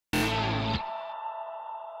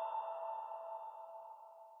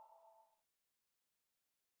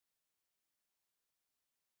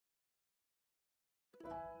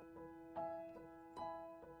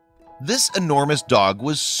This enormous dog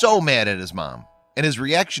was so mad at his mom, and his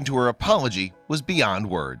reaction to her apology was beyond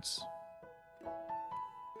words.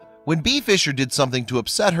 When Bea Fisher did something to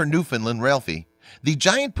upset her Newfoundland Ralphie, the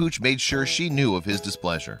giant pooch made sure she knew of his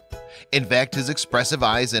displeasure. In fact, his expressive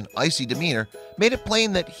eyes and icy demeanor made it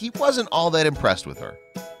plain that he wasn't all that impressed with her.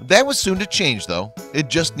 That was soon to change, though. It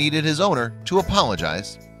just needed his owner to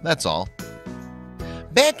apologize, that's all.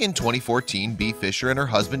 Back in 2014, Bea Fisher and her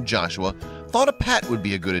husband Joshua thought a pet would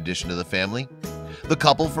be a good addition to the family. The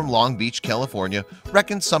couple from Long Beach, California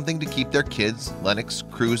reckoned something to keep their kids, Lennox,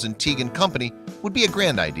 Cruz, and Tegan company would be a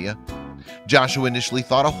grand idea. Joshua initially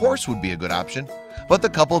thought a horse would be a good option, but the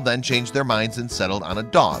couple then changed their minds and settled on a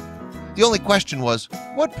dog. The only question was,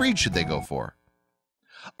 what breed should they go for?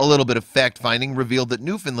 A little bit of fact-finding revealed that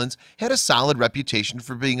Newfoundlands had a solid reputation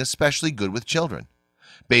for being especially good with children.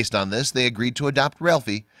 Based on this, they agreed to adopt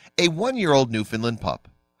Ralphie, a 1-year-old Newfoundland pup.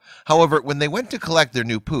 However, when they went to collect their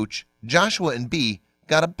new pooch, Joshua and Bea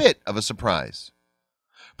got a bit of a surprise.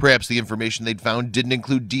 Perhaps the information they'd found didn't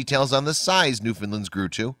include details on the size Newfoundlands grew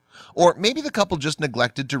to, or maybe the couple just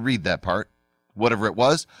neglected to read that part. Whatever it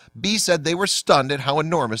was, Bea said they were stunned at how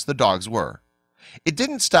enormous the dogs were. It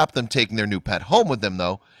didn't stop them taking their new pet home with them,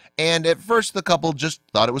 though, and at first the couple just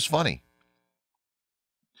thought it was funny.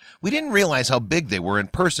 "We didn't realize how big they were in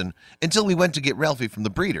person until we went to get Ralphie from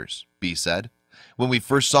the breeders," Bea said. "When we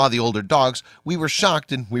first saw the older dogs, we were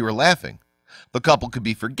shocked and we were laughing." The couple could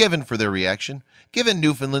be forgiven for their reaction, given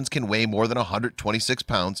Newfoundlands can weigh more than 126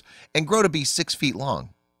 pounds and grow to be 6 feet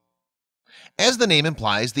long. As the name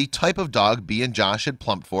implies, the type of dog Bea and Josh had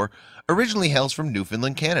plumped for originally hails from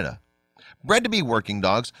Newfoundland, Canada. Bred to be working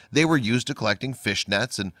dogs, they were used to collecting fish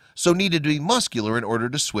nets and so needed to be muscular in order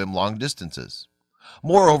to swim long distances.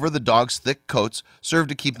 Moreover, the dog's thick coats served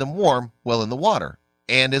to keep them warm while in the water,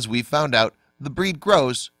 and as we found out, the breed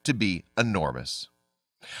grows to be enormous.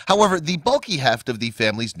 However, the bulky heft of the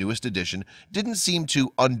family's newest addition didn't seem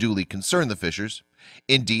to unduly concern the Fishers.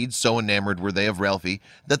 Indeed, so enamored were they of Ralphie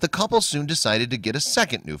that the couple soon decided to get a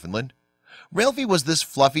second Newfoundland. Ralphie was this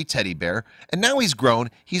fluffy teddy bear, and now he's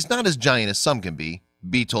grown, he's not as giant as some can be,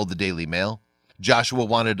 Bea told the Daily Mail. Joshua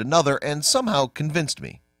wanted another and somehow convinced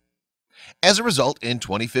me. As a result, in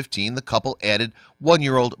 2015, the couple added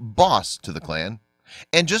 1-year-old Boss to the clan.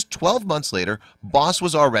 And just 12 months later, Boss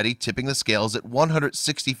was already tipping the scales at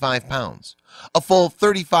 165 pounds, a full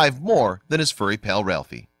 35 more than his furry pal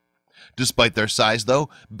Ralphie. Despite their size, though,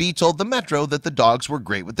 Bea told the Metro that the dogs were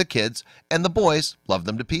great with the kids and the boys loved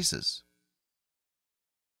them to pieces.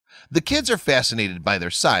 "The kids are fascinated by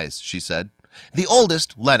their size," she said. "The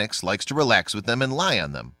oldest, Lennox, likes to relax with them and lie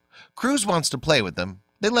on them. Cruz wants to play with them.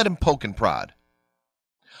 They let him poke and prod."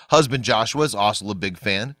 Husband Joshua is also a big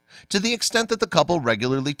fan, to the extent that the couple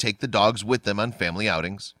regularly take the dogs with them on family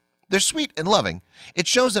outings. "They're sweet and loving. It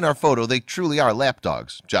shows in our photo they truly are lap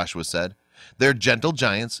dogs," Joshua said. "They're gentle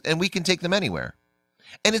giants and we can take them anywhere."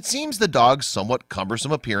 And it seems the dog's somewhat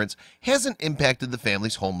cumbersome appearance hasn't impacted the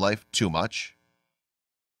family's home life too much.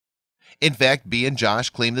 In fact, Bea and Josh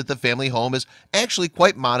claim that the family home is actually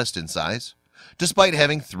quite modest in size. Despite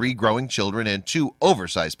having 3 growing children and 2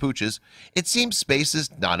 oversized pooches, it seems space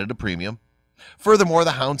is not at a premium. Furthermore,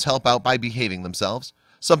 the hounds help out by behaving themselves,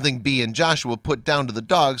 something Bea and Joshua put down to the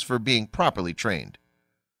dogs for being properly trained.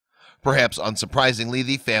 Perhaps unsurprisingly,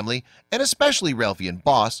 the family, and especially Ralphie and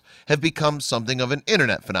Boss, have become something of an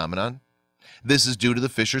internet phenomenon. This is due to the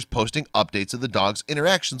Fishers posting updates of the dogs'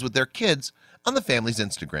 interactions with their kids on the family's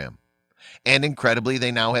Instagram. And incredibly,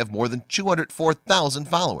 they now have more than 204,000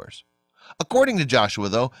 followers. According to Joshua,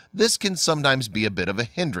 though, this can sometimes be a bit of a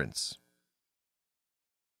hindrance.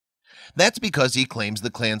 That's because he claims the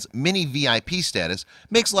clan's mini VIP status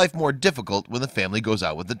makes life more difficult when the family goes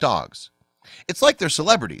out with the dogs. "It's like they're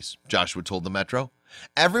celebrities," Joshua told the Metro.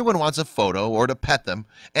 "Everyone wants a photo or to pet them,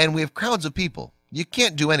 and we have crowds of people. You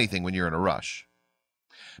can't do anything when you're in a rush."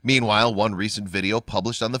 Meanwhile, one recent video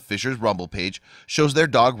published on the Fishers Rumble page shows their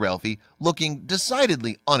dog Ralphie looking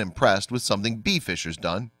decidedly unimpressed with something Bea Fisher's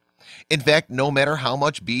done. In fact, no matter how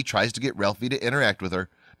much Bea tries to get Ralphie to interact with her,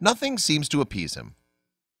 nothing seems to appease him.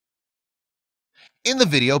 In the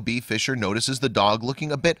video, Bea Fisher notices the dog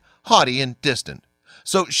looking a bit haughty and distant,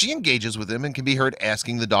 so she engages with him and can be heard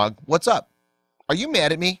asking the dog, "What's up? Are you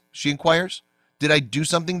mad at me?" she inquires. "Did I do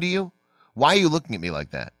something to you? Why are you looking at me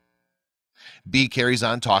like that?" Bea carries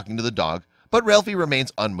on talking to the dog, but Ralphie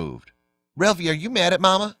remains unmoved. "Ralphie, are you mad at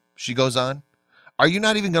Mama?" she goes on. "Are you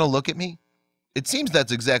not even going to look at me?" It seems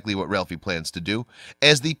that's exactly what Ralphie plans to do,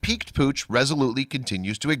 as the peaked pooch resolutely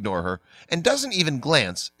continues to ignore her and doesn't even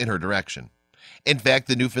glance in her direction. In fact,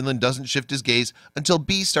 the Newfoundland doesn't shift his gaze until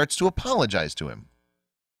Bea starts to apologize to him.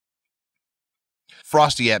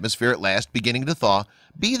 Frosty atmosphere at last beginning to thaw,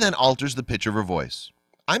 Bee then alters the pitch of her voice.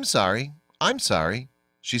 I'm sorry,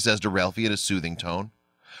 she says to Ralphie in a soothing tone.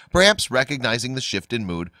 Perhaps recognizing the shift in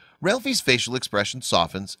mood, Ralphie's facial expression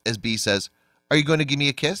softens as Bee says, are you going to give me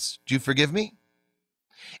a kiss? Do you forgive me?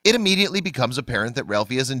 It immediately becomes apparent that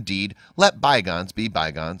Ralphie has indeed let bygones be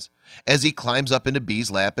bygones as he climbs up into Bee's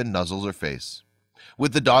lap and nuzzles her face.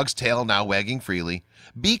 With the dog's tail now wagging freely,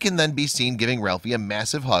 Bee can then be seen giving Ralphie a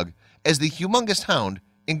massive hug as the humongous hound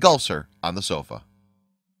engulfs her on the sofa.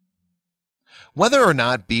 Whether or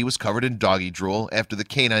not Bee was covered in doggy drool after the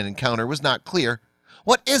canine encounter was not clear.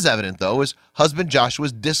 What is evident though is husband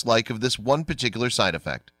Joshua's dislike of this one particular side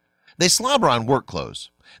effect. They slobber on work clothes.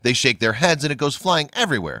 They shake their heads and it goes flying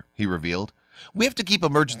everywhere, he revealed. We have to keep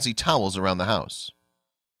emergency towels around the house.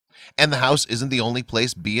 And the house isn't the only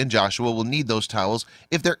place Bee and Joshua will need those towels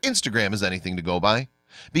if their Instagram is anything to go by,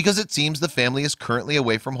 because it seems the family is currently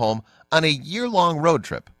away from home on a year-long road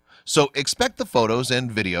trip. So expect the photos and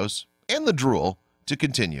videos and the drool to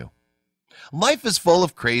continue. Life is full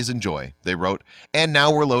of craze and joy, they wrote, and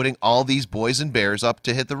now we're loading all these boys and bears up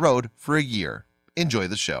to hit the road for a year. Enjoy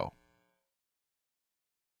the show.